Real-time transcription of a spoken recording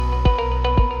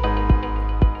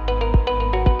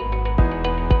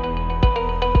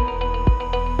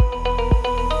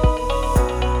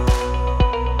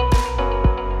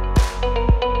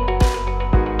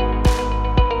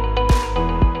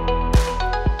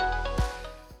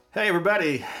Hey,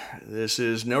 everybody. This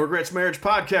is No Regrets Marriage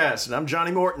Podcast, and I'm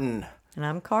Johnny Morton. And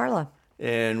I'm Carla.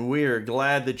 And we are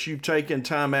glad that you've taken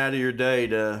time out of your day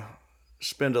to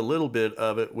spend a little bit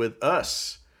of it with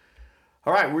us.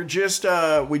 All right, we just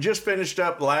finished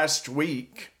up last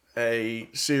week a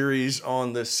series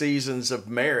on the seasons of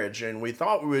marriage, and we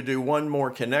thought we would do one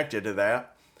more connected to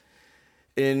that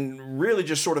and really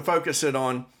just sort of focus it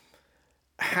on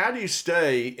how do you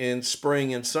stay in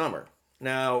spring and summer.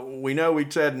 Now, we know we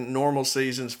said normal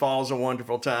seasons, fall's a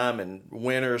wonderful time, and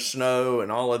winter, snow,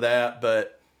 and all of that.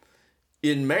 But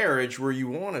in marriage, where you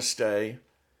want to stay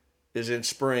is in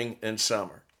spring and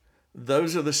summer.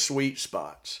 Those are the sweet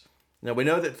spots. Now, we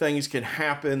know that things can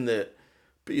happen that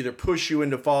either push you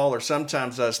into fall, or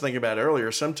sometimes, I was thinking about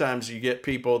earlier, sometimes you get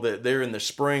people that they're in the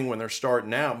spring when they're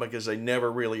starting out because they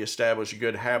never really establish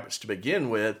good habits to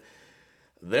begin with.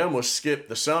 They almost skip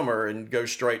the summer and go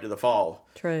straight to the fall.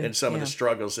 True. And some of the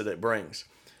struggles that it brings.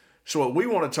 So what we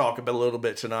want to talk about a little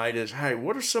bit tonight is, hey,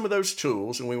 what are some of those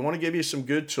tools? And we want to give you some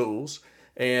good tools.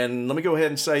 And let me go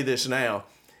ahead and say this now.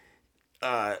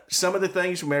 Some of the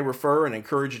things we may refer and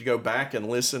encourage you to go back and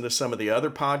listen to some of the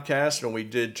other podcasts. And we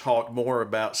did talk more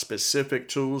about specific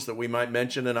tools that we might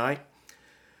mention tonight.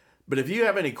 But if you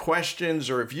have any questions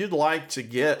or if you'd like to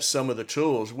get some of the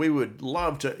tools, we would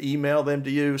love to email them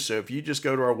to you. So if you just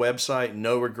go to our website,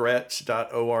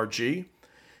 noregrets.org,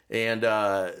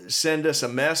 and send us a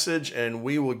message, and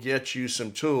we will get you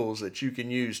some tools that you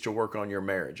can use to work on your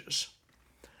marriages.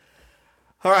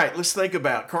 All right, let's think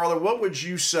about, Carla, what would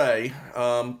you say?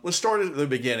 Let's start at the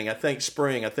beginning. I think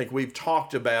spring, we've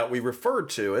talked about, we referred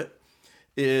to it,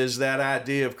 is that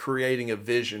idea of creating a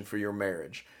vision for your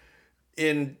marriage.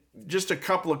 In just a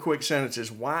couple of quick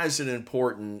sentences, why is it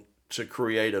important to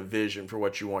create a vision for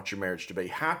what you want your marriage to be?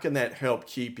 How can that help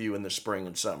keep you in the spring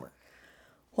and summer?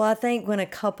 Well, I think when a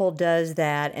couple does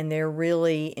that and they're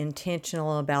really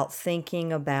intentional about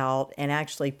thinking about and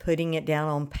actually putting it down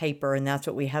on paper, and that's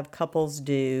what we have couples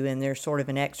do, and there's sort of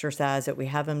an exercise that we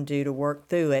have them do to work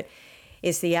through it,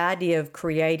 it's the idea of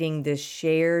creating this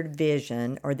shared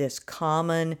vision or this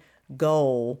common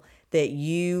goal that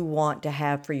you want to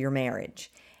have for your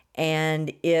marriage.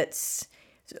 And it's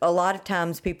a lot of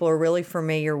times people are really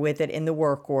familiar with it in the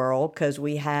work world because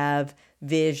we have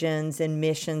visions and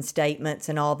mission statements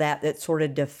and all that sort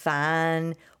of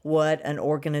define what an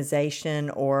organization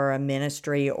or a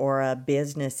ministry or a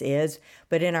business is.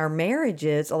 But in our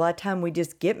marriages, a lot of time we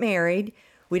just get married,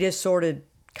 we just sort of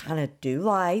kind of do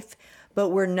life, but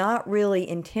we're not really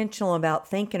intentional about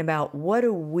thinking about what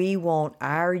do we want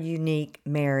our unique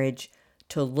marriage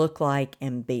to look like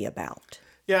and be about.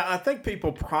 Yeah, I think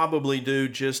people probably do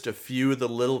just a few of the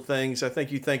little things. I think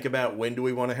you think about, when do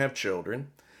we want to have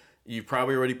children? You've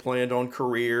probably already planned on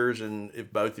careers, and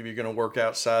if both of you are going to work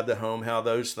outside the home, how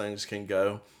those things can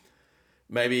go.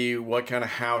 Maybe what kind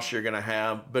of house you're going to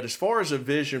have. But as far as a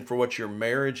vision for what your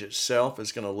marriage itself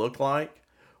is going to look like,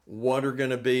 what are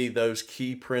going to be those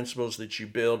key principles that you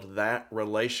build that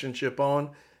relationship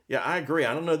on? Yeah, I agree.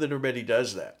 I don't know that everybody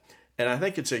does that. And I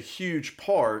think it's a huge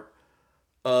part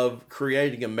of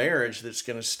creating a marriage that's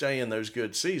going to stay in those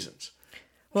good seasons.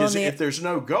 Because if there's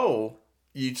no goal,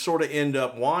 you sort of end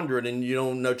up wandering and you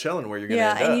don't know telling where you're going to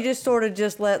end up. Yeah, and you just sort of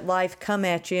just let life come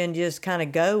at you and just kind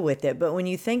of go with it. But when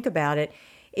you think about it,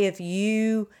 if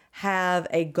you have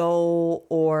a goal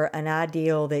or an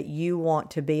ideal that you want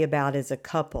to be about as a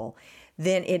couple,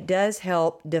 then it does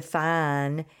help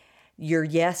define your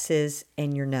yeses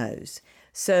and your nos.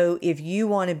 So if you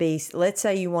want to be, let's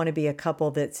say you want to be a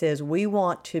couple that says, we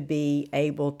want to be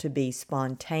able to be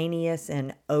spontaneous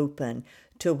and open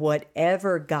to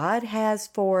whatever God has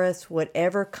for us,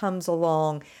 whatever comes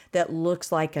along that looks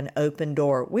like an open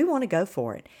door. We want to go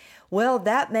for it. Well,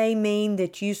 that may mean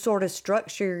that you sort of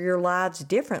structure your lives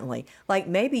differently. Like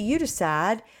maybe you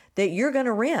decide that you're going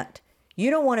to rent.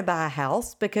 You don't want to buy a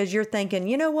house because you're thinking,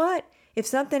 you know what? If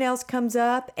something else comes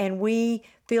up and we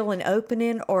feel an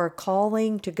opening or a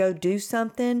calling to go do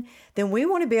something, then we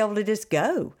want to be able to just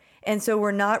go. And so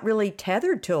we're not really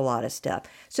tethered to a lot of stuff.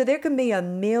 So there can be a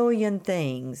million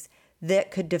things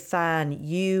that could define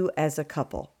you as a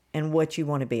couple and what you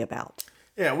want to be about.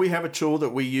 Yeah, we have a tool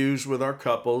that we use with our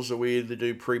couples that we either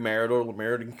do premarital or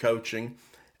marital coaching.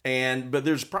 But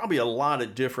there's probably a lot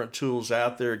of different tools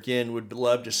out there. Again, would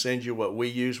love to send you what we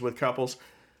use with couples.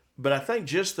 But I think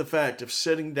just the fact of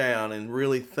sitting down and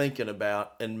really thinking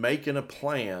about and making a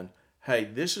plan, hey,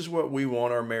 this is what we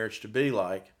want our marriage to be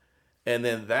like. And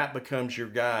then that becomes your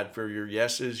guide for your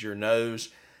yeses, your nos.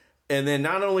 And then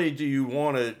not only do you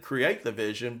want to create the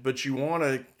vision, but you want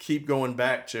to keep going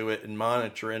back to it and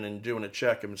monitoring and doing a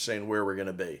check and saying where we're going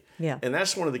to be. Yeah. And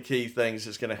that's one of the key things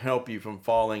that's going to help you from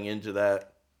falling into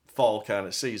that fall kind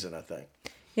of season, I think.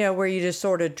 Where you're just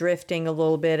sort of drifting a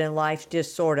little bit and life's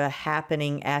just sort of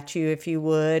happening at you, if you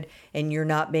would, and you're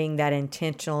not being that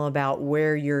intentional about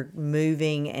where you're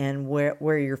moving and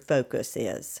where your focus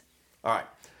is. All right.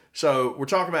 So we're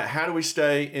talking about how do we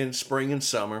stay in spring and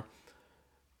summer.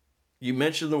 You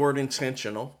mentioned the word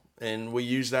intentional, and we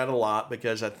use that a lot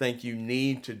because I think you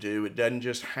need to do, it doesn't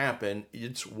just happen,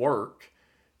 it's work,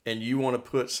 and you want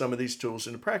to put some of these tools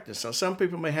into practice. Now, some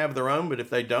people may have their own, but if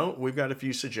they don't, we've got a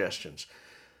few suggestions.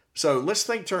 So let's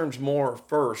think terms more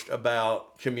first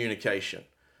about communication.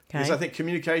 Because I think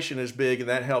communication is big, and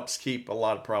that helps keep a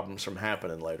lot of problems from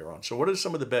happening later on. So what are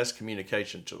some of the best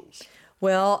communication tools?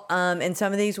 Well, and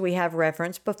some of these we have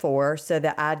referenced before. So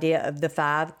the idea of the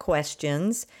 5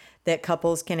 questions that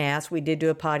couples can ask. We did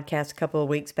do a podcast a couple of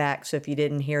weeks back, so if you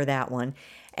didn't hear that one.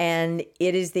 And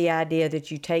it is the idea that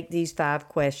you take these 5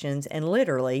 questions and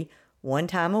literally one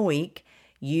time a week,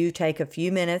 you take a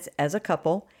few minutes as a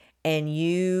couple and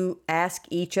you ask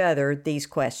each other these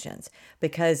questions,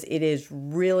 because it is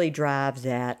really drives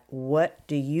at what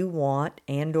do you want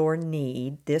and or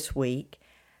need this week?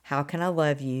 How can I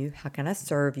love you? How can I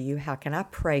serve you? How can I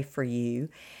pray for you?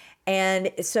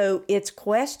 And so it's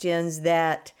questions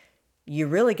that you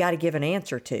really got to give an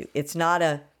answer to. It's not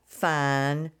a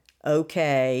fine,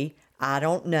 okay, I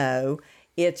don't know.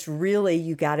 It's really,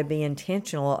 you got to be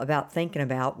intentional about thinking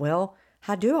about, well,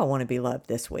 how do I want to be loved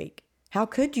this week? How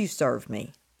could you serve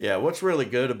me? Yeah, what's really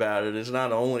good about it is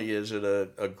not only is it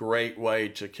a great way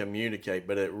to communicate,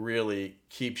 but it really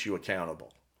keeps you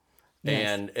accountable.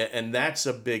 Yes. And that's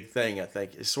a big thing, I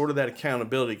think. It's sort of that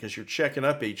accountability, because you're checking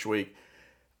up each week.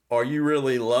 Are you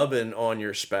really loving on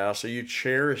your spouse? Are you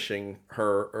cherishing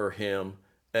her or him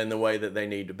in the way that they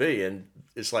need to be? And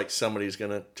it's like somebody's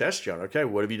going to test you on, okay,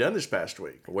 what have you done this past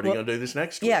week? What are you going to do this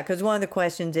next week? Yeah, because one of the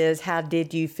questions is, how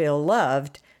did you feel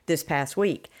loved this past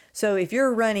week? So if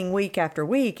you're running week after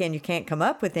week and you can't come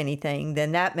up with anything,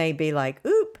 then that may be like,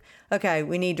 oop, okay,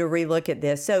 we need to relook at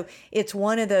this. So it's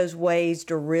one of those ways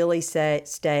to really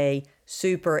stay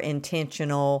super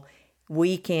intentional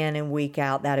week in and week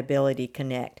out, that ability to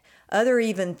connect. Other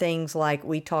even things like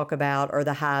we talk about are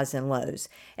the highs and lows.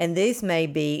 And these may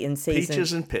be in season.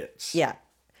 Peaches and pits. Yeah.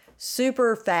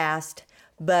 Super fast,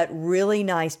 but really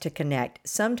nice to connect.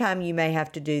 Sometime you may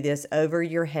have to do this over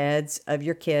your heads of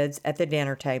your kids at the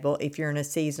dinner table if you're in a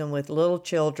season with little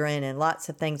children and lots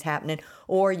of things happening,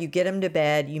 or you get them to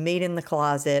bed, you meet in the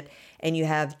closet, and you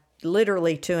have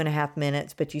literally 2.5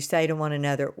 minutes, but you say to one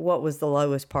another, what was the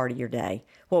lowest part of your day?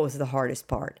 What was the hardest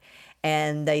part?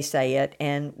 And they say it,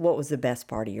 and what was the best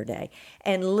part of your day?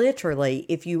 And literally,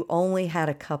 if you only had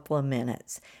a couple of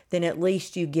minutes, then at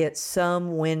least you get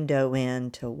some window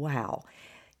into, wow,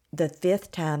 the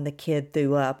 5th time the kid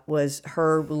threw up was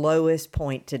her lowest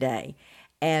point today.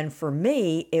 And for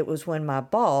me, it was when my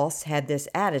boss had this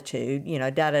attitude,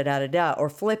 da-da-da-da-da, or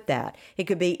flip that. It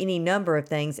could be any number of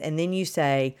things. And then you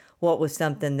say, what was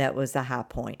something that was the high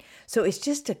point? So it's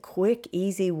just a quick,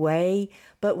 easy way.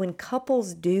 But when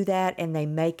couples do that and they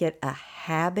make it a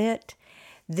habit,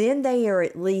 then they are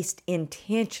at least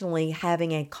intentionally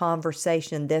having a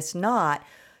conversation that's not,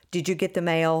 did you get the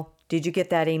mail? Did you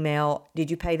get that email? Did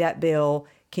you pay that bill?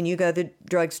 Can you go to the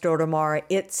drugstore tomorrow?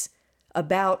 It's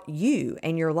about you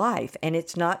and your life, and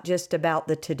it's not just about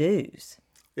the to-dos.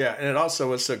 Yeah, and it also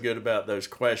what's so good about those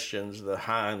questions, the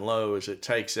high and low, is it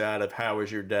takes out of how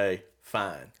was your day?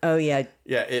 Fine. Oh, yeah.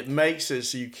 Yeah, it makes it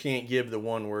so you can't give the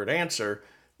one-word answer,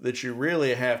 that you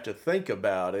really have to think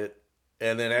about it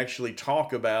and then actually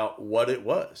talk about what it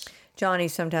was. Johnny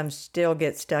sometimes still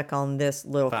gets stuck on this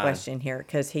little question here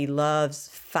because he loves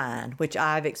fine, which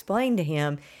I've explained to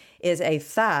him is a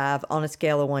 5 on a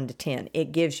scale of 1 to 10.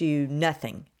 It gives you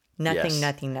nothing. Nothing,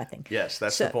 yes. nothing. Yes,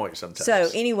 that's the point sometimes. So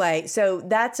anyway,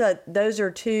 those are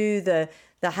 2, the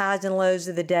highs and lows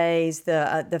of the days,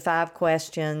 the 5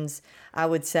 questions, I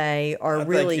would say, are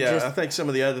I think some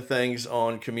of the other things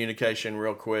on communication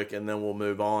real quick, and then we'll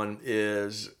move on,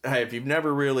 is, hey, if you've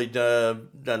never really done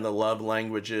the love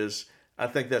languages, I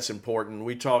think that's important.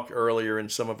 We talked earlier in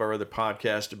some of our other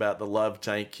podcasts about the love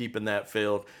tank, keeping that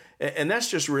filled. And that's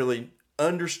just really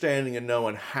understanding and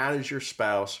knowing, how does your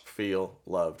spouse feel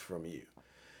loved from you?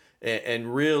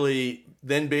 And really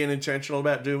then being intentional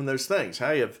about doing those things.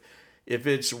 Hey, if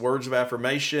it's words of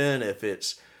affirmation, if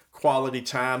it's quality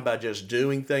time by just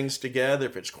doing things together,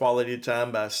 if it's quality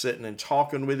time by sitting and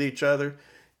talking with each other,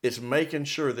 it's making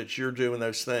sure that you're doing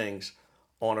those things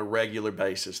on a regular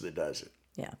basis that does it.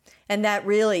 Yeah. And that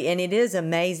really, and it is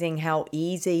amazing how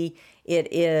easy it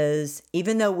is,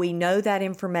 even though we know that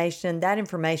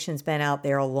information's been out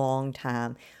there a long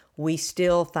time. We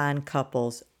still find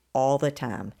couples all the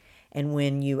time. And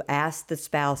when you ask the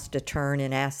spouse to turn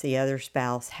and ask the other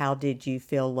spouse, how did you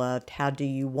feel loved? How do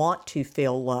you want to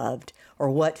feel loved? Or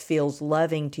what feels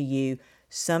loving to you?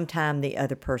 Sometime the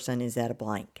other person is at a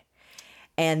blank.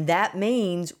 And that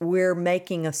means we're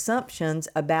making assumptions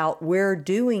about we're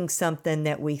doing something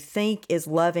that we think is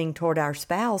loving toward our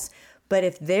spouse. But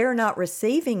if they're not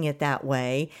receiving it that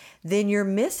way, then you're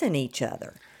missing each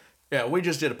other. Yeah, we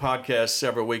just did a podcast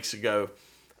several weeks ago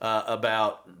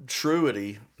about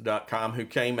Truity.com, who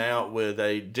came out with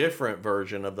a different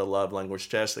version of the love language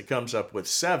test that comes up with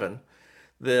 7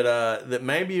 that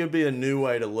maybe would be a new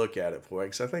way to look at it for you,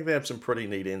 because I think they have some pretty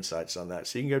neat insights on that.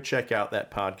 So you can go check out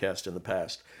that podcast in the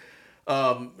past.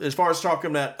 As far as talking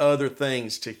about other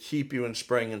things to keep you in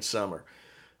spring and summer,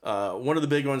 one of the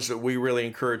big ones that we really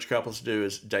encourage couples to do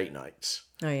is date nights.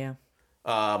 Oh, yeah.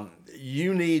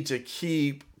 You need to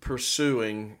keep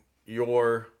pursuing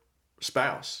your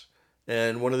spouse.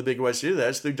 And one of the big ways to do that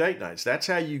is through date nights. That's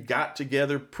how you got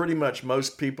together pretty much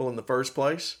most people in the first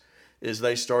place, is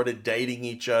they started dating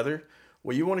each other.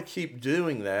 Well, you want to keep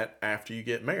doing that after you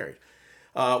get married.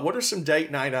 What are some date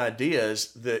night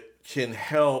ideas that can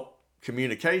help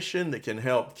communication, that can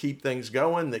help keep things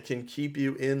going, that can keep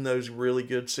you in those really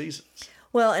good seasons?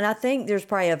 Well, and I think there's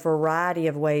probably a variety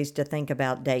of ways to think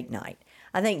about date night.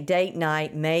 I think date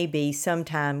night may be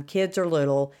sometime kids are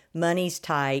little, money's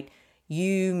tight,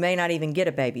 you may not even get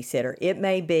a babysitter. It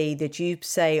may be that you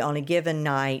say on a given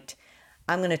night,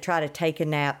 I'm going to try to take a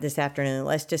nap this afternoon.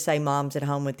 Let's just say mom's at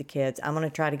home with the kids. I'm going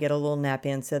to try to get a little nap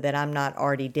in so that I'm not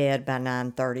already dead by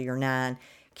 9:30 or 9.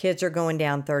 Kids are going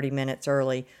down 30 minutes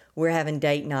early. We're having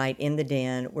date night in the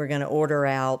den. We're going to order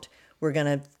out. We're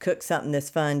going to cook something that's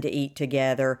fun to eat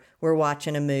together. We're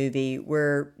watching a movie.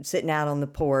 We're sitting out on the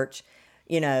porch,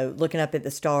 looking up at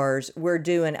the stars. We're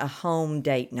doing a home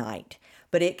date night.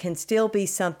 But it can still be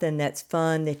something that's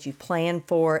fun that you plan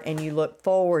for and you look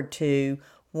forward to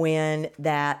when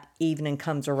that evening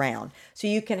comes around. So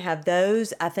you can have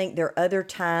those. I think there are other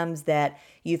times that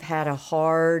you've had a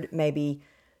hard, maybe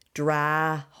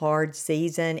dry, hard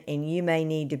season, and you may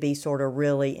need to be sort of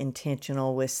really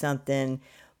intentional with something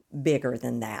bigger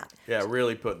than that. Yeah,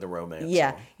 really putting the romance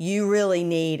Yeah, on. you really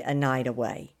need a night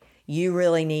away. You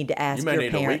really need to ask your parents.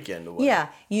 You may need a weekend away. Yeah,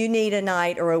 you need a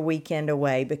night or a weekend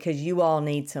away because you all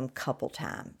need some couple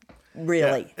time.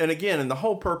 Really. Yeah. And again, the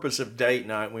whole purpose of date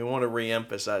night, we want to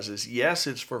reemphasize is, yes,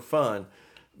 it's for fun,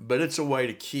 but it's a way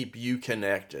to keep you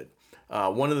connected.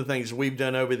 One of the things we've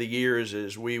done over the years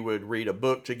is we would read a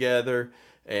book together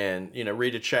and,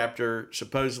 read a chapter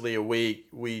supposedly a week.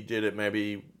 We did it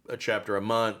maybe a chapter a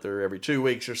month or every 2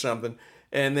 weeks or something.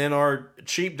 And then our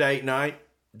cheap date night,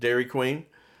 Dairy Queen,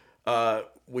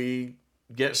 we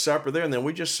get supper there and then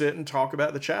we just sit and talk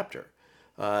about the chapter.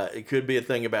 It could be a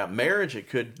thing about marriage. It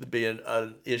could be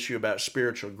an issue about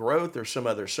spiritual growth or some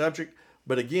other subject.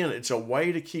 But again, it's a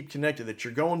way to keep connected, that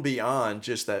you're going beyond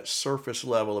just that surface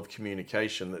level of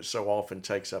communication that so often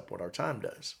takes up what our time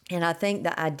does. And I think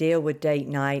the idea with date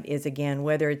night is, again,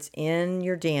 whether it's in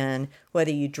your den, whether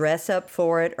you dress up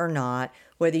for it or not,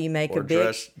 whether you make a big...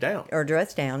 dress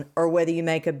down, or whether you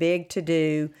make a big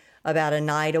to-do about a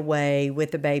night away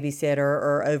with a babysitter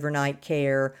or overnight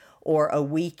care or a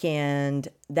weekend,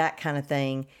 that kind of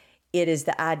thing. It is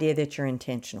the idea that you're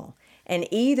intentional. And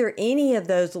either any of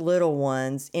those little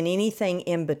ones and anything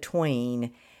in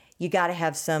between, you got to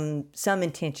have some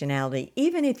intentionality,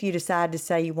 even if you decide to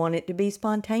say you want it to be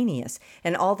spontaneous.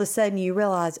 And all of a sudden you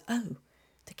realize, oh,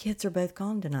 the kids are both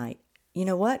gone tonight. You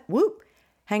know what? Whoop.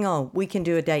 Hang on. We can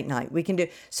do a date night.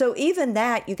 So even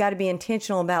that, you got to be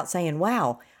intentional about saying,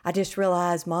 wow, I just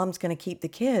realized mom's going to keep the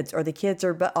kids, or the kids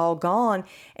are all gone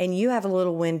and you have a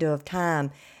little window of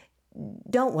time.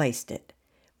 Don't waste it.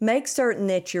 Make certain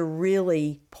that you're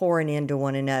really pouring into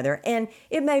one another. And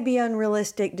it may be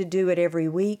unrealistic to do it every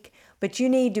week, but you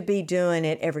need to be doing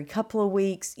it every couple of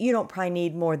weeks. You don't probably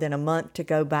need more than a month to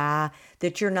go by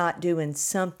that you're not doing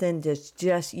something that's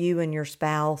just you and your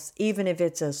spouse, even if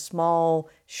it's a small,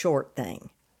 short thing.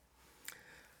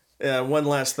 One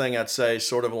last thing I'd say,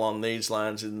 sort of along these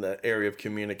lines in the area of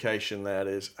communication, that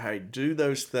is, hey, do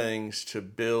those things to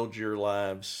build your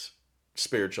lives'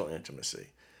 spiritual intimacy.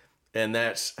 And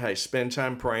that's, hey, spend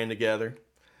time praying together.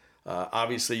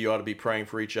 Obviously, you ought to be praying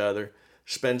for each other.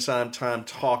 Spend some time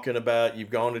talking about, you've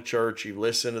gone to church, you've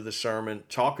listened to the sermon,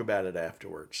 talk about it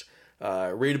afterwards.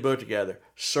 Read a book together,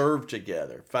 serve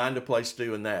together, find a place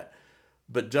doing that.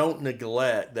 But don't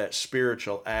neglect that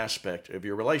spiritual aspect of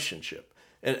your relationship.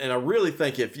 And I really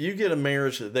think if you get a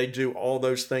marriage that they do all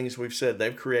those things we've said,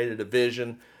 they've created a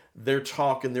vision, they're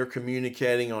talking, they're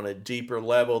communicating on a deeper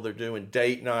level, they're doing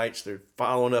date nights, they're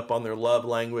following up on their love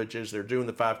languages, they're doing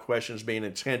the 5 questions, being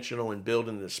intentional and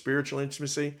building the spiritual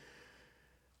intimacy.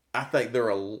 I think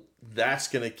that's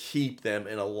going to keep them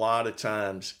in a lot of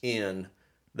times in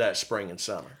that spring and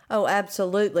summer. Oh,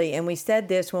 absolutely. And we said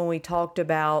this when we talked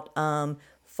about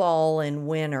fall and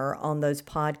winter on those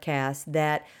podcasts,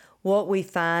 that what we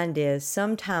find is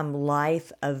sometimes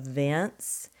life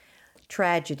events,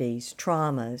 tragedies,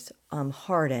 traumas,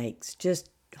 heartaches, just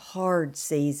hard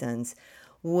seasons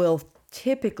will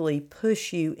typically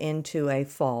push you into a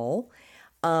fall,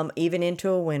 even into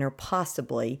a winter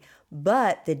possibly.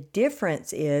 But the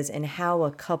difference is in how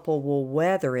a couple will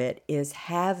weather it is,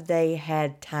 have they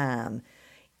had time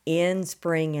in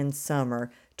spring and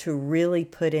summer to really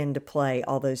put into play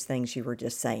all those things you were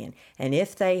just saying. And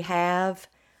if they have,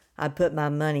 I put my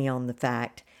money on the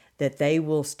fact that they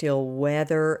will still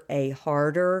weather a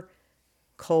harder,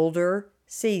 colder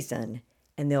season,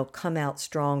 and they'll come out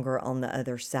stronger on the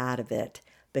other side of it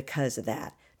because of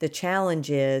that. The challenge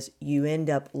is you end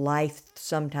up, life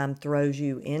sometimes throws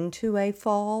you into a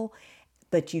fall,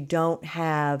 but you don't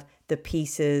have the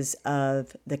pieces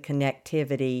of the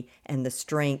connectivity and the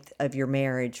strength of your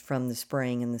marriage from the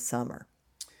spring and the summer.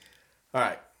 All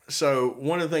right. So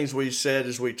one of the things we said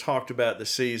as we talked about the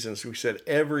seasons, we said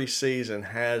every season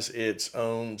has its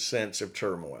own sense of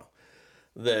turmoil.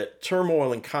 That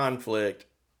turmoil and conflict,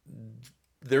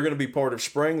 they're going to be part of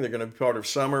spring, they're going to be part of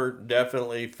summer,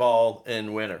 definitely fall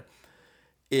and winter.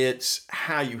 It's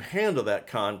how you handle that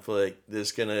conflict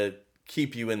that's going to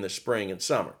keep you in the spring and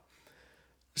summer.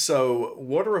 So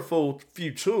what are a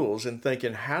few tools in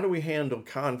thinking, how do we handle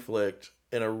conflict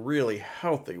in a really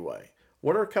healthy way?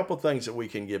 What are a couple things that we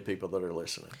can give people that are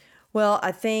listening? Well,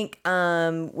 I think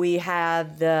we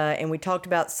have and we talked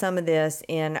about some of this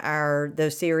in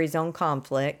those series on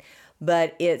conflict,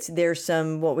 but there's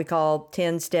some what we call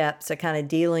 10 steps of kind of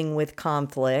dealing with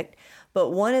conflict. But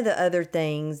one of the other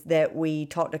things that we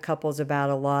talk to couples about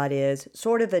a lot is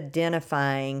sort of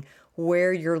identifying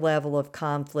where your level of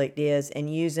conflict is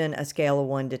and using a scale of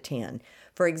 1 to 10.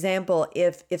 For example,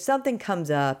 if something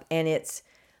comes up and it's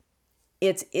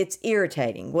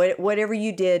irritating, whatever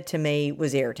you did to me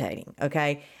was irritating,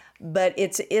 okay? But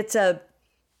it's a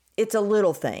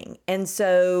little thing, and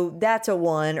so that's a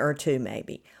 1 or 2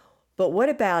 maybe. But what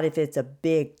about if it's a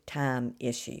big time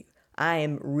issue? I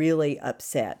am really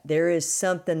upset. There is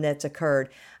something that's occurred.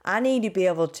 I need to be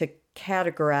able to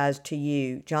categorize to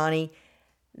you, Johnny,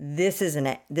 this is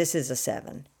a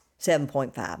 7,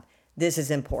 7.5. This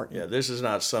is important. Yeah, this is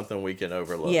not something we can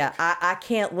overlook. Yeah, I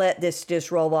can't let this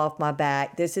just roll off my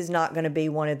back. This is not going to be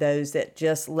one of those that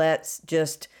just let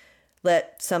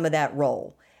some of that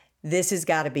roll. This has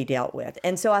got to be dealt with.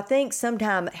 And so I think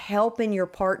sometimes helping your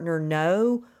partner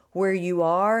know where you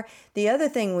are. The other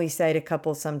thing we say to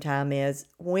couples sometimes is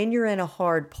when you're in a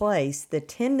hard place, the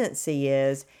tendency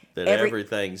is that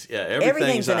everything's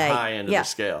a high end of the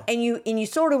scale. And you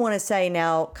sort of want to say,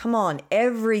 now, come on,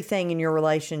 everything in your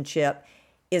relationship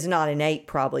is not an 8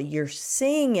 probably. You're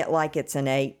seeing it like it's an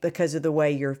 8 because of the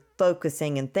way you're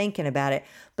focusing and thinking about it,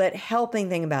 but helping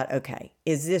think about, okay,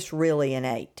 is this really an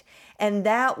 8? And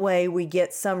that way we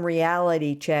get some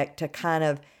reality check to kind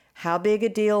of how big a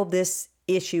deal this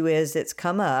issue is that's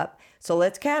come up. So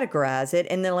let's categorize it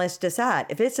and then let's decide.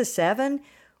 If it's a 7,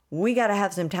 we got to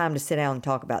have some time to sit down and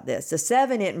talk about this. The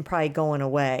 7 isn't probably going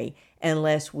away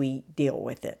unless we deal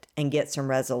with it and get some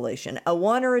resolution. A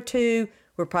 1 or a 2,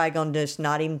 we're probably going to just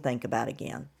not even think about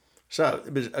again. So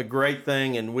it was a great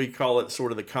thing, and we call it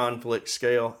sort of the conflict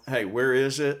scale. Hey, where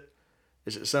is it?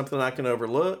 Is it something I can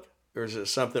overlook, or is it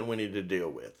something we need to deal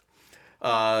with?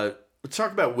 Let's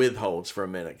talk about withholds for a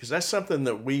minute, because that's something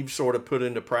that we've sort of put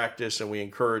into practice and we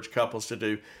encourage couples to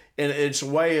do. And it's a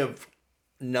way of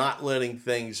not letting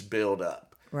things build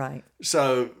up. Right.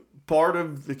 So part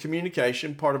of the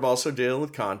communication, part of also dealing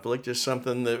with conflict is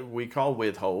something that we call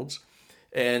withholds.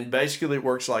 And basically it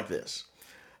works like this.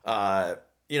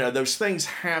 Those things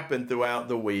happen throughout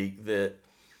the week that,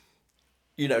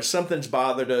 something's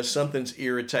bothered us, something's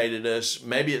irritated us.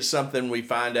 Maybe it's something we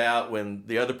find out when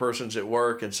the other person's at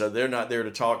work and so they're not there to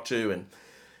talk to. And,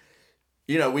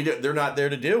 they're not there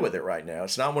to deal with it right now.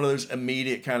 It's not one of those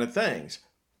immediate kind of things.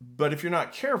 But if you're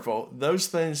not careful, those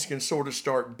things can sort of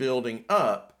start building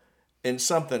up, and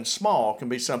something small can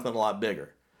be something a lot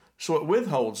bigger. So what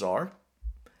withholds are,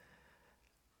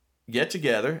 get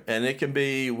together, and it can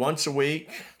be once a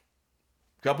week,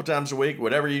 a couple times a week,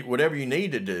 whatever you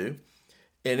need to do.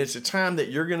 And it's a time that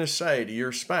you're going to say to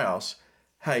your spouse,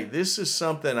 hey, this is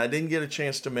something I didn't get a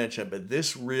chance to mention, but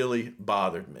this really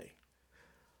bothered me.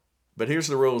 But here's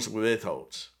the rules with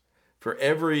withholds. For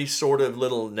every sort of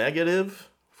little negative,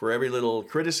 for every little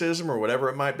criticism or whatever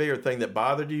it might be or thing that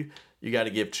bothered you, you got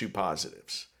to give 2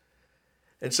 positives.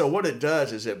 And so what it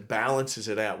does is it balances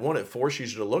it out. One, it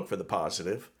forces you to look for the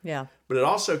positive. Yeah. But it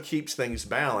also keeps things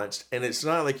balanced. And it's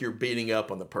not like you're beating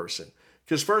up on the person.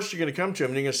 Because first you're going to come to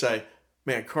them and you're going to say,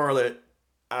 man, Carla,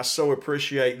 I so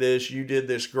appreciate this. You did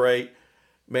this great.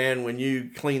 Man, when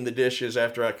you cleaned the dishes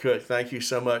after I cooked, thank you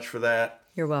so much for that.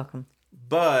 You're welcome.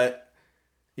 But,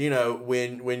 you know,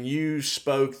 when you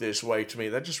spoke this way to me,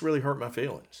 that just really hurt my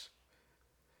feelings.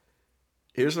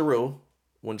 Here's the rule.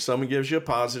 When someone gives you a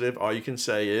positive, all you can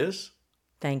say is,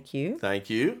 thank you. Thank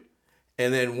you.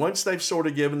 And then once they've sort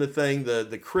of given the thing,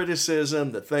 the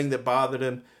criticism, the thing that bothered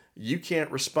them, you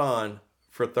can't respond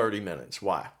for 30 minutes.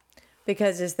 Why?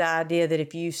 Because it's the idea that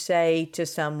if you say to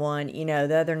someone, you know,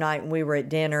 the other night when we were at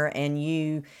dinner and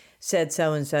you said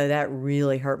so-and-so, that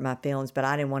really hurt my feelings, but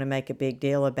I didn't want to make a big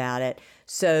deal about it.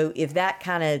 So if that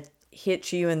kind of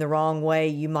hits you in the wrong way,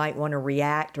 you might want to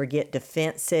react or get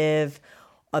defensive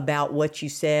about what you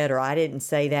said, or I didn't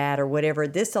say that, or whatever.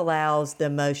 This allows the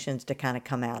emotions to kind of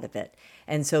come out of it.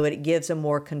 And so it gives a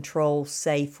more controlled,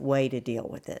 safe way to deal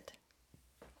with it.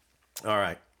 All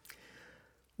right.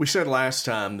 We said last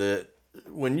time that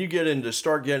when you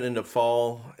start getting into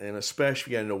fall, and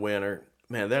especially get into winter,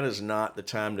 man, that is not the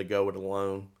time to go it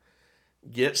alone.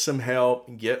 Get some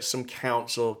help, get some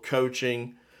counsel,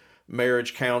 coaching,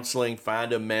 marriage counseling,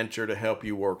 find a mentor to help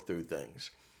you work through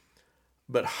things.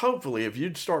 But hopefully, if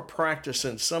you'd start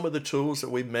practicing some of the tools that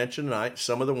we've mentioned tonight,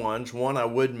 some of the ones, one I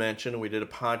would mention, and we did a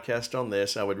podcast on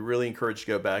this, I would really encourage you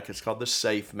to go back. It's called the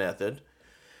SAFE method.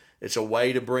 It's a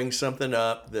way to bring something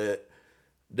up that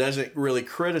doesn't really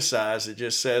criticize. It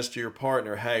just says to your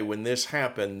partner, hey, when this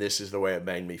happened, this is the way it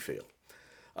made me feel.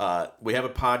 We have a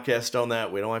podcast on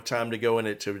that. We don't have time to go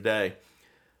into it today.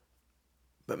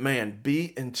 But man,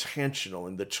 be intentional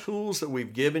in the tools that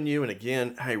we've given you. And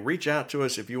again, hey, reach out to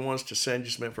us if you want us to send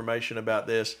you some information about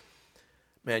this.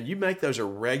 Man, you make those a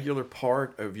regular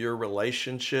part of your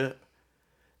relationship,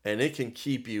 and it can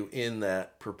keep you in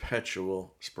that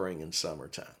perpetual spring and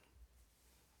summertime.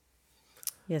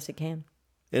 Yes, it can.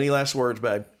 Any last words,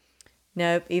 babe?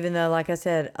 Nope. Even though, like I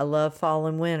said, I love fall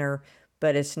and winter,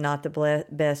 but it's not the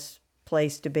best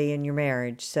place to be in your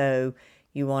marriage. So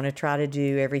you want to try to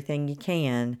do everything you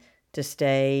can to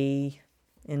stay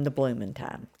in the blooming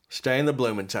time. Stay in the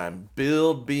blooming time.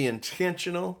 Be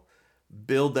intentional.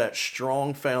 Build that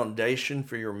strong foundation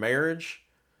for your marriage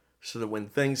so that when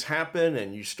things happen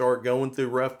and you start going through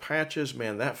rough patches,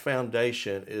 man, that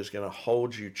foundation is going to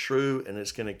hold you true and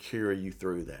it's going to carry you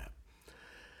through that.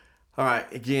 All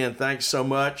right. Again, thanks so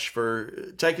much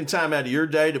for taking time out of your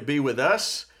day to be with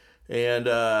us. And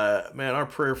man, our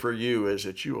prayer for you is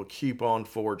that you will keep on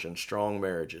forging strong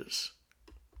marriages.